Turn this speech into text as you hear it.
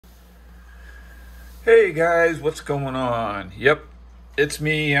Hey guys, what's going on? Yep, it's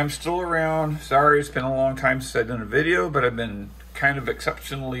me. I'm still around. Sorry, it's been a long time since I've done a video, but I've been kind of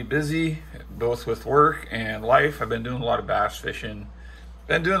exceptionally busy, both with work and life. I've been doing a lot of bass fishing,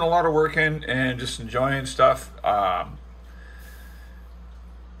 been doing a lot of working and just enjoying stuff. Yeah,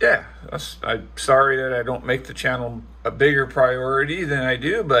 I'm sorry that I don't make the channel a bigger priority than I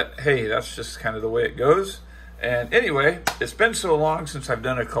do, but hey, that's just kind of the way it goes. And anyway, it's been so long since I've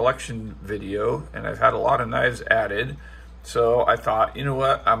done a collection video, and I've had a lot of knives added. So I thought, you know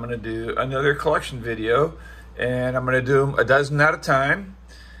what, I'm going to do another collection video, and I'm going to do them a dozen at a time.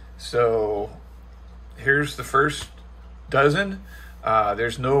 So here's the first dozen.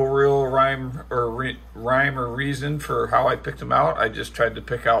 There's no real rhyme or reason for how I picked them out. I just tried to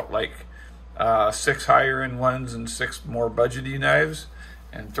pick out like 6 higher end ones and 6 more budgety knives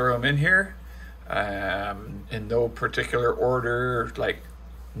and throw them in here. In no particular order, like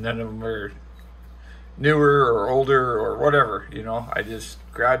none of them are newer or older or whatever, you know. I just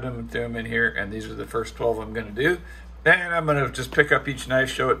grabbed them and threw them in here, and these are the first 12 I'm going to do. And I'm going to just pick up each knife,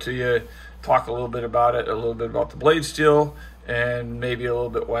 show it to you, talk a little bit about it, a little bit about the blade steel, and maybe a little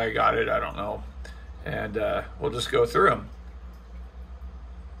bit why I got it, I don't know. And we'll just go through them.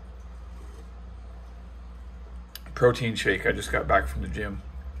 Protein shake, I just got back from the gym.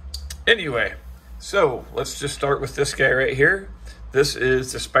 Anyway, so let's just start with this guy right here. This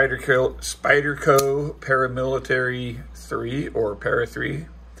is the Spyderco Paramilitary 3 or Para 3.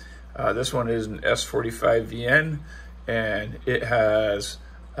 This one is an S45 VN, and it has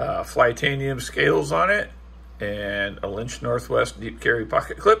Flytanium scales on it and a Lynch Northwest deep carry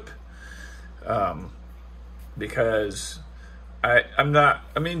pocket clip. Because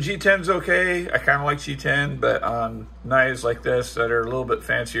G10's okay. I kind of like G10, but on knives like this that are a little bit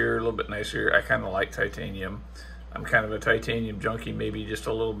fancier, a little bit nicer, I kind of like titanium. I'm kind of a titanium junkie, maybe just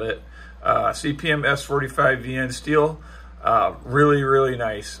a little bit. CPM S45 VN steel, really, really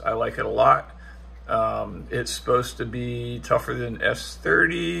nice. I like it a lot. It's supposed to be tougher than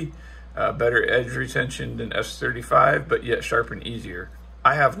S30, better edge retention than S35, but yet sharp and easier.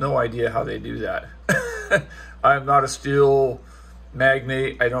 I have no idea how they do that. I'm not a steel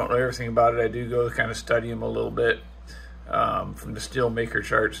magnate. I don't know everything about it. I do go kind of study them a little bit from the steel maker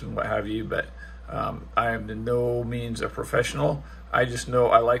charts and what have you, but I am in no means a professional. I just know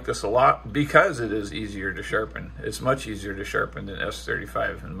I like this a lot because it is easier to sharpen. It's much easier to sharpen than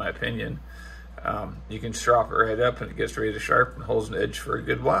S35 in my opinion. You can strop it right up and it gets ready to sharpen, holds an edge for a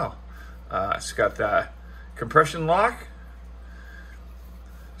good while. It's got that compression lock,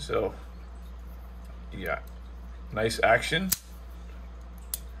 so you got nice action.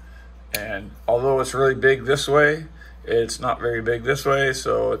 And although it's really big this way, it's not very big this way,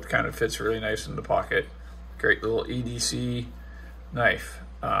 so it kind of fits really nice in the pocket. Great little EDC knife.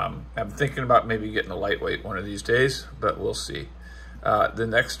 I'm thinking about maybe getting a lightweight one of these days, but we'll see. The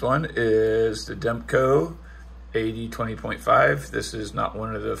next one is the Demco AD 20.5. This is not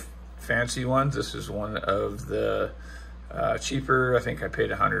one of the fancy ones. This is one of the cheaper. I think I paid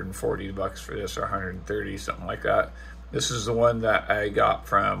 140 bucks for this, or 130, something like that. This is the one that I got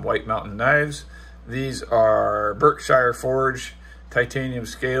from White Mountain Knives. These are Berkshire Forge titanium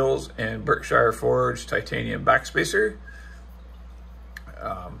scales and Berkshire Forge titanium backspacer.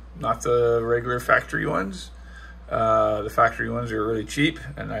 Not the regular factory ones. The factory ones are really cheap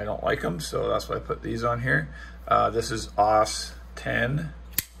and I don't like them, so that's why I put these on here. This is AUS 10,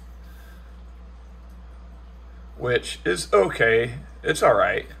 which is okay. It's all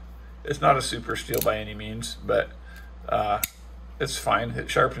right. It's not a super steel by any means, but it's fine.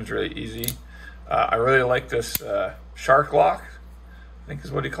 It sharpens really easy. I really like this shark lock, I think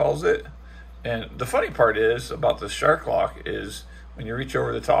is what he calls it. And the funny part is about the shark lock is when you reach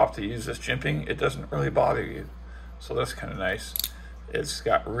over the top to use this chimping, it doesn't really bother you. So that's kind of nice. It's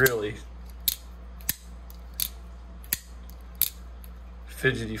got really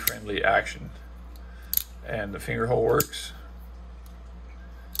fidgety friendly action. And the finger hole works.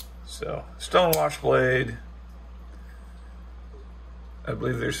 So stone wash blade. I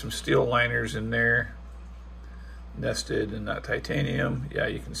believe there's some steel liners in there, nested in that titanium. Yeah,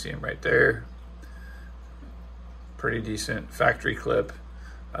 you can see them right there. Pretty decent factory clip.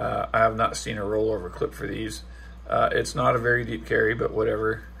 I have not seen a rollover clip for these. It's not a very deep carry, but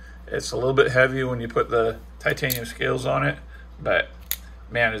whatever. It's a little bit heavy when you put the titanium scales on it, but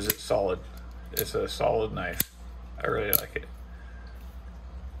man, is it solid. It's a solid knife. I really like it.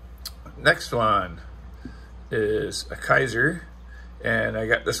 Next one is a Kaiser. And I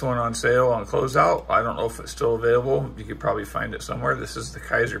got this one on sale on closeout. I don't know if it's still available. You could probably find it somewhere. This is the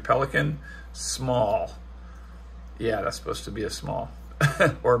Kaiser Pelican Small. Yeah, that's supposed to be a small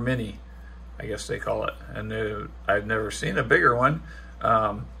or mini. I guess they call it. And I've never seen a bigger one.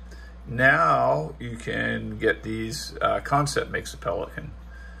 Now you can get these. Concept makes a Pelican.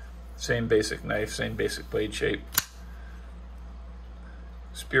 Same basic knife, same basic blade shape.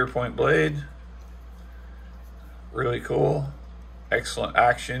 Spear point blade. Really cool. Excellent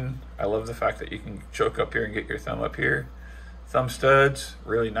action. I love the fact that you can choke up here and get your thumb up here. Thumb studs,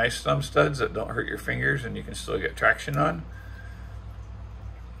 really nice thumb studs that don't hurt your fingers and you can still get traction on.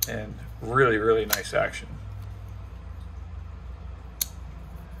 And really, really nice action.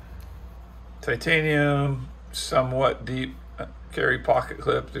 Titanium, somewhat deep carry pocket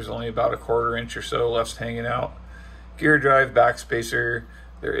clip. There's only about 1/4 inch or so left hanging out. Gear drive, backspacer.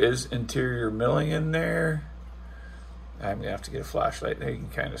 There is interior milling in there. I'm gonna have to get a flashlight there. You can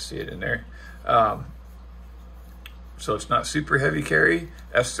kind of see it in there. So it's not super heavy carry.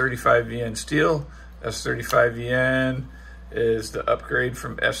 S35VN steel. S35VN is the upgrade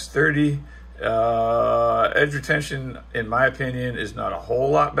from S30. Edge retention, in my opinion, is not a whole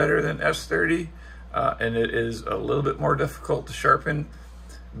lot better than S30, and it is a little bit more difficult to sharpen,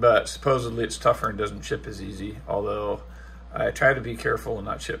 but supposedly it's tougher and doesn't chip as easy, although I try to be careful and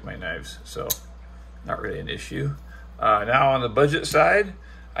not chip my knives, so not really an issue. Now on the budget side,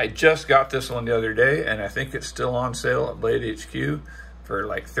 I just got this one the other day, and I think it's still on sale at Blade HQ for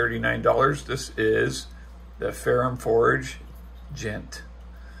like $39. This is the Ferrum Forge Gent.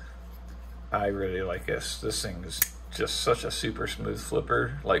 I really like this. This thing is just such a super smooth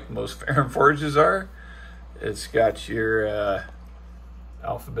flipper, like most Ferrum Forges are. It's got your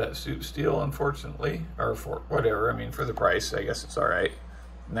alphabet soup steel, unfortunately, or for whatever. I mean, for the price, I guess it's all right.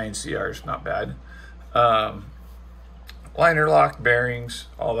 9CR is not bad. Liner lock, bearings,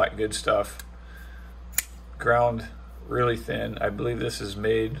 all that good stuff. Ground really thin. I believe this is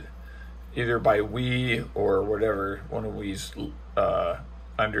made either by We or whatever, one of We's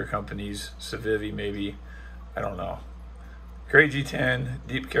under companies, Civivi maybe, I don't know. Gray G10,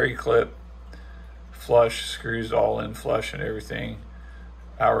 deep carry clip, flush, screws all in flush and everything.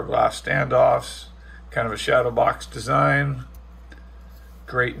 Hourglass standoffs, kind of a shadow box design.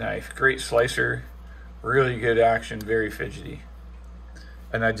 Great knife, great slicer. Really good action, very fidgety.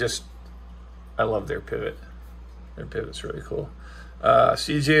 And I love their pivot. Their pivot's really cool.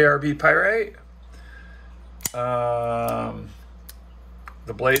 CJRB Pyrite.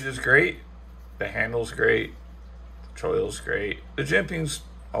 The blade is great. The handle's great. The choil's great. The jimping's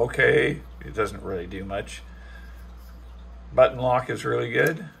okay. It doesn't really do much. Button lock is really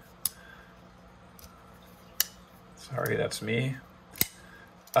good. Sorry, that's me.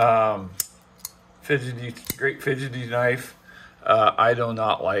 Great fidgety knife. I do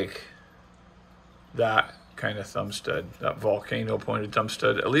not like that kind of thumb stud, that volcano pointed thumb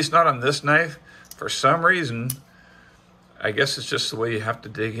stud, at least not on this knife. For some reason, I guess it's just the way you have to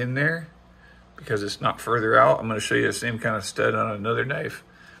dig in there because it's not further out. I'm going to show you the same kind of stud on another knife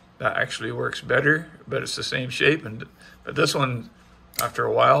that actually works better, but it's the same shape. But this one, after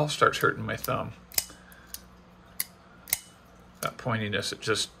a while, starts hurting my thumb. That pointiness, it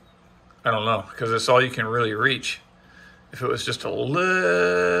just, I don't know, because it's all you can really reach. If it was just a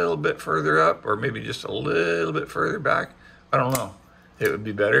little bit further up or maybe just a little bit further back, I don't know, it would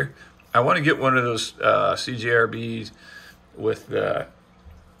be better. I want to get one of those CJRBs with the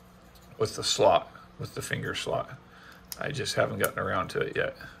slot, with the finger slot. I just haven't gotten around to it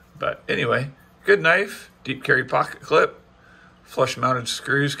yet. But anyway, good knife, deep carry pocket clip, flush mounted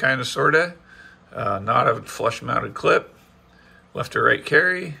screws, kind of, sort of. Not a flush mounted clip, left to right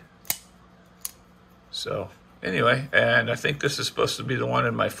carry. So anyway, and I think this is supposed to be the one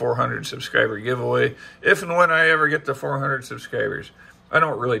in my 400 subscriber giveaway, if and when I ever get to 400 subscribers. I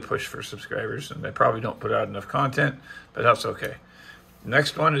don't really push for subscribers, and I probably don't put out enough content, but that's okay.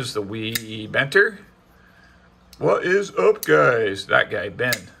 Next one is the Wee Benter. What is up, guys? That guy,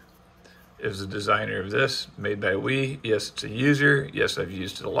 Ben, is the designer of this, made by Wee. Yes, it's a user. Yes, I've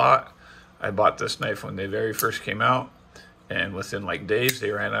used it a lot. I bought this knife when they very first came out, and within like days,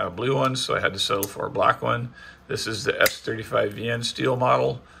 they ran out of blue ones, so I had to settle for a black one. This is the S35VN steel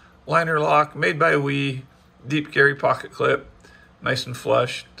model. Liner lock, made by Wee. Deep carry pocket clip. Nice and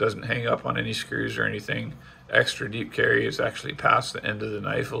flush, doesn't hang up on any screws or anything. Extra deep carry is actually past the end of the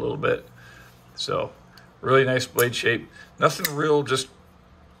knife a little bit. So, really nice blade shape. Nothing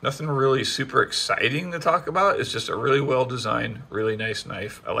really super exciting to talk about. It's just a really well designed, really nice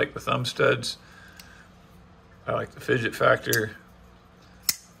knife. I like the thumb studs. I like the fidget factor.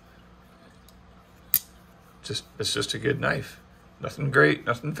 It's just a good knife. Nothing great,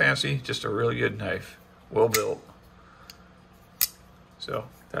 nothing fancy, just a really good knife. Well built. So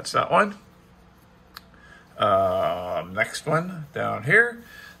that's that one. Next one down here.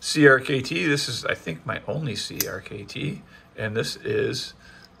 CRKT. This is, I think, my only CRKT, and this is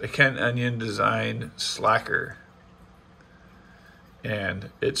the Ken Onion Design Slacker. And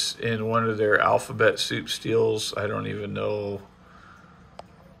it's in one of their alphabet soup steels. I don't even know,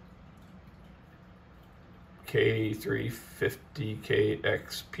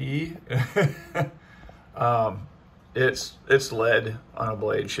 K350KXP. It's lead on a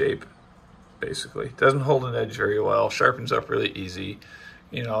blade shape, basically. Doesn't hold an edge very well, sharpens up really easy.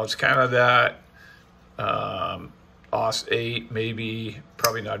 You know, it's kind of that AUS 8, maybe,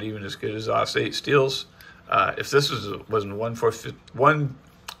 probably not even as good as AUS 8 steels. If this was in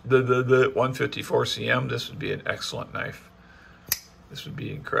 154 cm, this would be an excellent knife. This would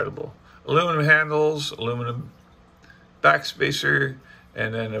be incredible. Aluminum handles, aluminum backspacer,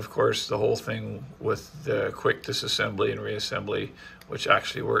 and then of course the whole thing with the quick disassembly and reassembly, which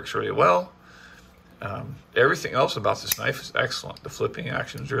actually works really well. Everything else about this knife is excellent. The flipping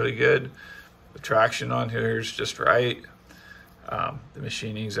action is really good. The traction on here is just right. The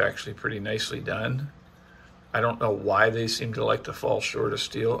machining is actually pretty nicely done. I don't know why they seem to like to fall short of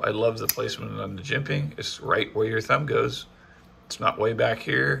steel. I love the placement on the jimping. It's right where your thumb goes. It's not way back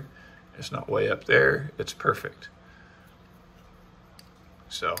here. It's not way up there. It's perfect.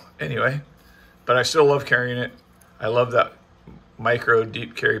 So anyway, but I still love carrying it. I love that micro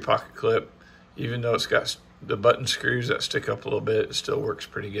deep carry pocket clip. Even though it's got the button screws that stick up a little bit, it still works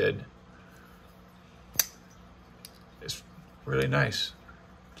pretty good. It's really nice.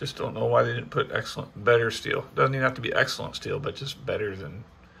 Just don't know why they didn't put better steel. Doesn't even have to be excellent steel, but just better than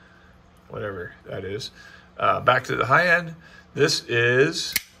whatever that is. Back to the high end. This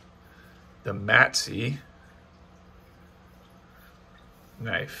is the Matzy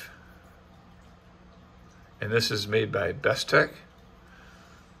knife. And this is made by Bestech.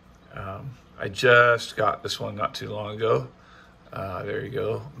 I just got this one not too long ago. There you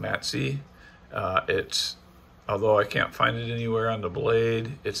go, Matzy. It's, although I can't find it anywhere on the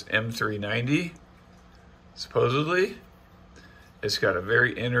blade, it's M390, supposedly. It's got a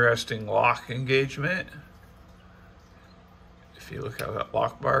very interesting lock engagement. If you look how that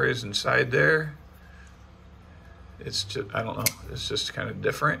lock bar is inside there, it's just, I don't know, it's just kind of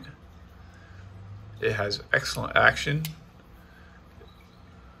different. It has excellent action.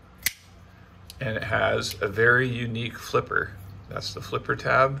 And it has a very unique flipper. That's the flipper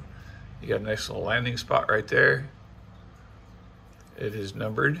tab. You got a nice little landing spot right there. It is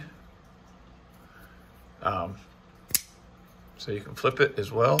numbered. So you can flip it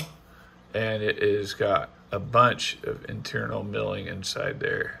as well. And it is got a bunch of internal milling inside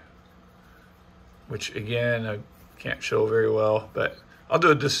there, which again, I can't show very well, but I'll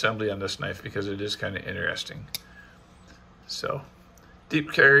do a disassembly on this knife because it is kind of interesting. So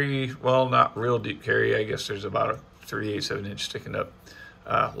deep carry, well, not real deep carry. I guess there's about a 3/8 of an inch sticking up.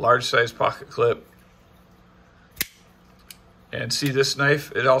 Large size pocket clip. And see this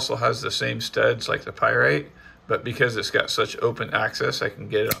knife, it also has the same studs like the Pyrite, but because it's got such open access, I can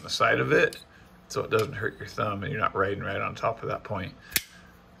get it on the side of it so it doesn't hurt your thumb and you're not riding right on top of that point.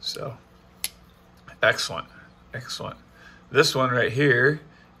 So excellent, excellent. This one right here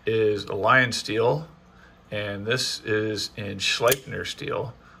is a Lion steel, and this is in Schleipner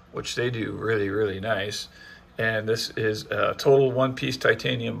steel, which they do really, really nice. And this is a total one-piece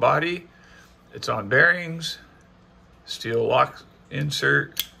titanium body. It's on bearings, steel lock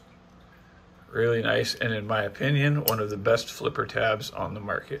insert, really nice. And in my opinion, one of the best flipper tabs on the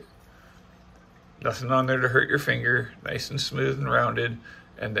market. Nothing on there to hurt your finger, nice and smooth and rounded.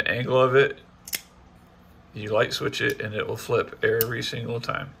 And the angle of it, you light switch it and it will flip every single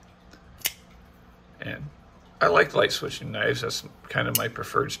time. And I like light switching knives. That's kind of my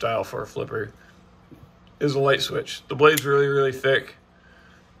preferred style for a flipper, is a light switch. The blade's really, really thick.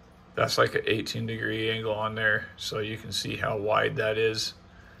 That's like an 18-degree angle on there, so you can see how wide that is,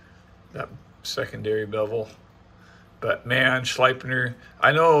 that secondary bevel. But man, Schleipner,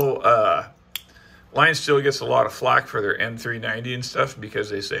 I know Lion Steel gets a lot of flack for their M390 and stuff because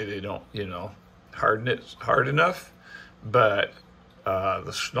they say they don't, you know, harden it hard enough. But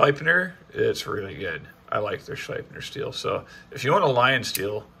the Schleipner, it's really good. I like their Schleipner steel. So if you want a Lion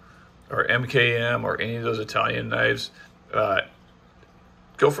Steel or MKM or any of those Italian knives,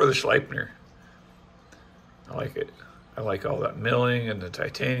 go for the Schleipner. I like it. I like all that milling, and the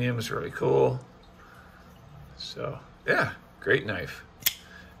titanium is really cool. So yeah, great knife.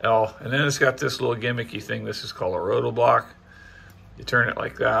 Oh, and then it's got this little gimmicky thing. This is called a roto block. You turn it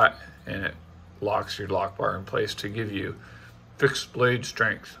like that, and it locks your lock bar in place to give you fixed blade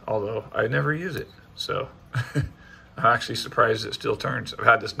strength, although I never use it. So I'm actually surprised it still turns. I've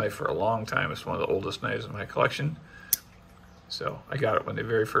had this knife for a long time. It's one of the oldest knives in my collection. So I got it when they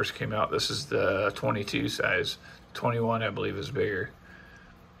very first came out. This is the 22 size. 21, I believe, is bigger,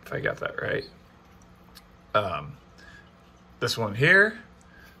 if I got that right. This one here,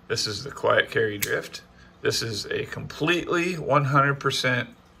 this is the Quiet Carry Drift. This is a completely 100%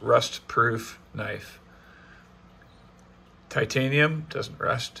 rust-proof knife. Titanium doesn't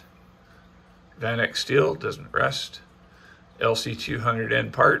rust. Vanex steel doesn't rust.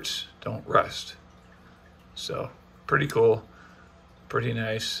 LC200N parts don't rust. So pretty cool, pretty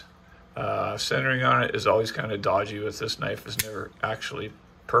nice. Centering on it is always kind of dodgy with this knife. It's never actually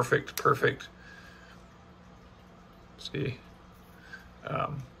perfect. See,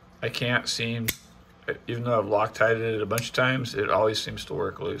 I can't seem, even though I've Loctited it a bunch of times, it always seems to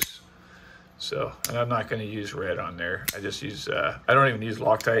work loose. So, and I'm not going to use red on there. I just use, I don't even use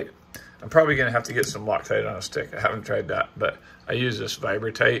Loctite. I'm probably going to have to get some Loctite on a stick. I haven't tried that, but I use this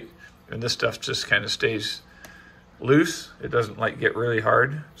Vibratite, and this stuff just kind of stays loose. It doesn't like get really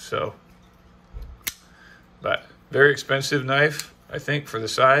hard. So, but very expensive knife, I think, for the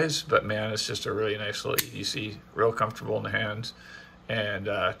size, but man, it's just a really nice little EDC, real comfortable in the hands. And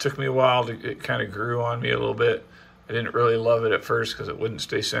it took me a while it kind of grew on me a little bit. I didn't really love it at first because it wouldn't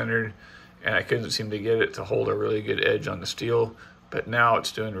stay centered, and I couldn't seem to get it to hold a really good edge on the steel. But now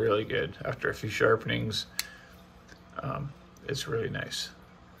it's doing really good. After a few sharpenings, it's really nice.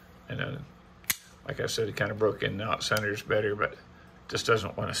 And then, like I said, it kind of broke in, now it centers better, but just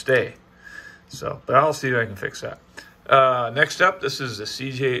doesn't want to stay. So, but I'll see if I can fix that. Next up, this is the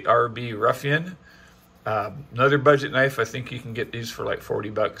CJRB Ruffian. Another budget knife. I think you can get these for like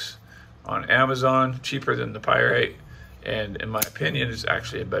 40 bucks on Amazon, cheaper than the Pyrite. And in my opinion, it's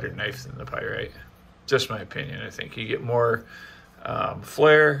actually a better knife than the Pyrite. Just my opinion. I think you get more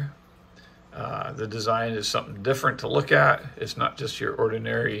flare. The design is something different to look at. It's not just your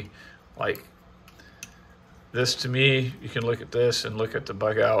ordinary, like this. To me, you can look at this and look at the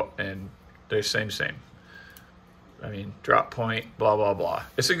bug out, and they're same. I mean, drop point, blah, blah, blah.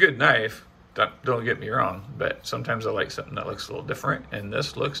 It's a good knife, don't get me wrong, but sometimes I like something that looks a little different, and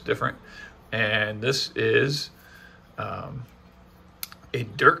this looks different. And this is a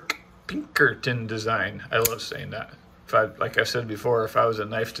Dirk Pinkerton design. I love saying that. Like I said before, if I was a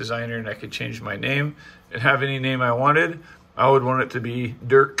knife designer and I could change my name and have any name I wanted, I would want it to be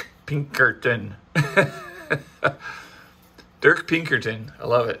Dirk Pinkerton. Dirk Pinkerton, I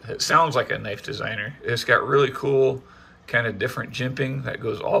love it. It sounds like a knife designer. It's got really cool, kind of different jimping that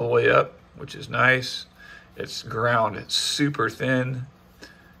goes all the way up, which is nice. It's ground, it's super thin.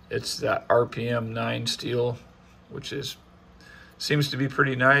 It's that RPM 9 steel, which seems to be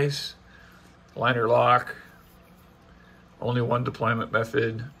pretty nice. Liner lock, only one deployment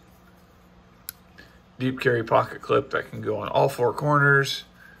method. Deep carry pocket clip that can go on all four corners.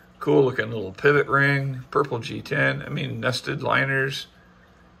 Cool looking little pivot ring, purple G10. I mean, nested liners.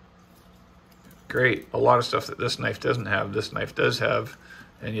 Great. A lot of stuff that this knife doesn't have, this knife does have,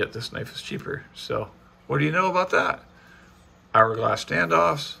 and yet this knife is cheaper. So what do you know about that? Hourglass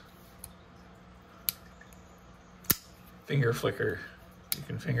standoffs. Finger flicker. You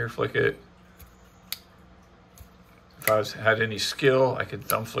can finger flick it. If I had any skill, I could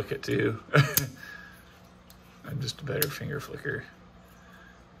thumb flick it too. I'm just a better finger flicker.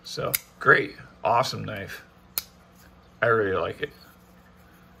 So, great. Awesome knife. I really like it.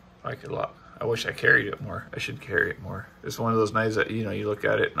 I like it a lot. I wish I carried it more. I should carry it more. It's one of those knives that, you know, you look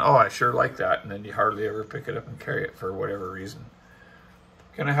at it and, oh, I sure like that, and then you hardly ever pick it up and carry it for whatever reason.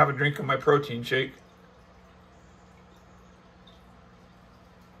 Can I have a drink of my protein shake?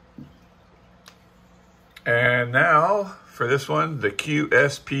 And now, for this one, the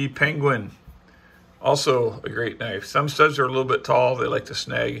QSP Penguin. Also a great knife. Some studs are a little bit tall. They like to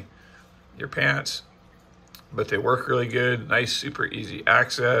snag your pants, but they work really good. Nice, super easy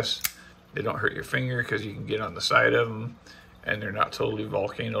access. They don't hurt your finger because you can get on the side of them, and they're not totally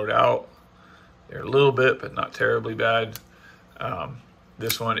volcanoed out. They're a little bit, but not terribly bad.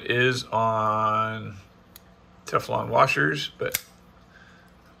 This one is on Teflon washers, but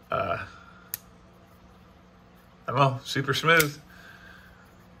I don't know, super smooth.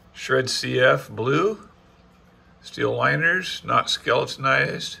 Shred CF blue, steel liners, not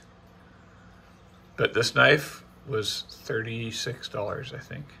skeletonized. But this knife was $36, I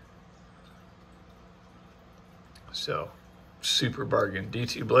think. So, super bargain.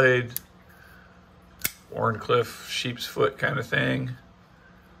 D2 blade, Warncliffe sheep's foot kind of thing.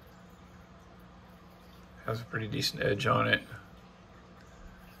 Has a pretty decent edge on it.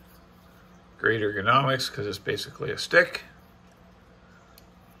 Great ergonomics because it's basically a stick.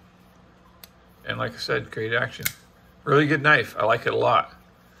 And like I said, great action. Really good knife. I like it a lot.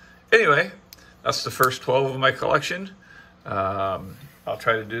 Anyway, that's the first 12 of my collection. I'll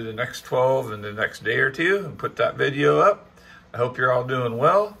try to do the next 12 in the next day or two and put that video up. I hope you're all doing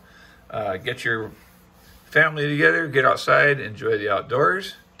well. Get your family together, get outside, enjoy the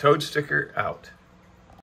outdoors. Toad Sticker out.